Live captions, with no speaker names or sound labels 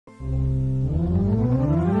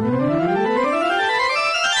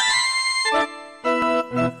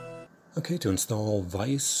Okay, to install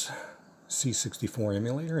VICE C64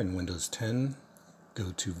 emulator in Windows 10,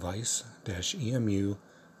 go to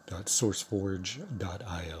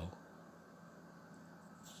vice-emu.sourceforge.io.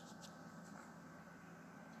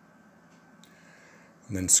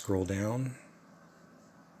 And then scroll down.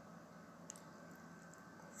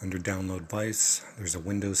 Under Download VICE, there's a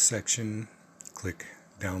Windows section. Click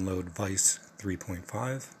Download VICE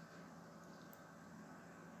 3.5.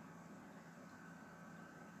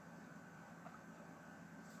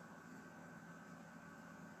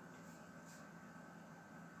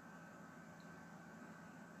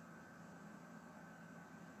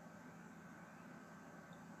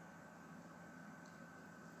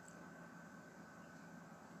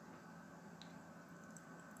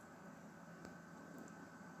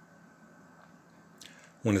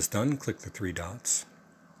 When it's done, click the three dots.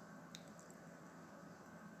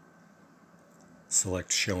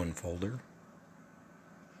 Select Show in Folder.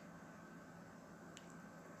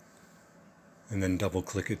 And then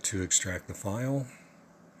double-click it to extract the file.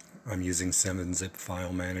 I'm using 7-zip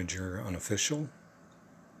File Manager Unofficial.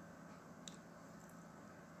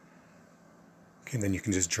 Okay, then you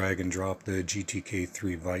can just drag and drop the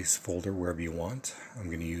GTK3 VICE folder wherever you want. I'm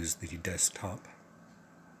going to use the desktop.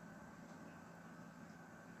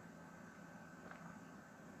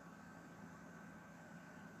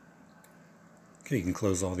 Okay, you can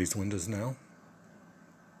close all these windows now.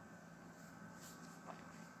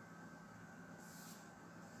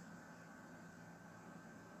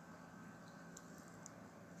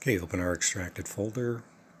 Okay, open our extracted folder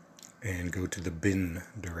and go to the bin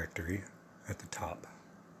directory at the top.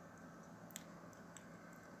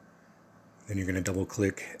 Then you're going to double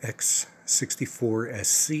click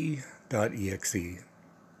x64sc.exe.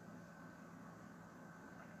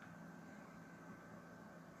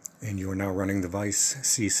 And you are now running the VICE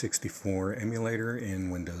C64 emulator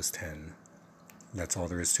in Windows 10. That's all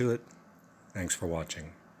there is to it. Thanks for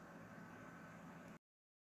watching.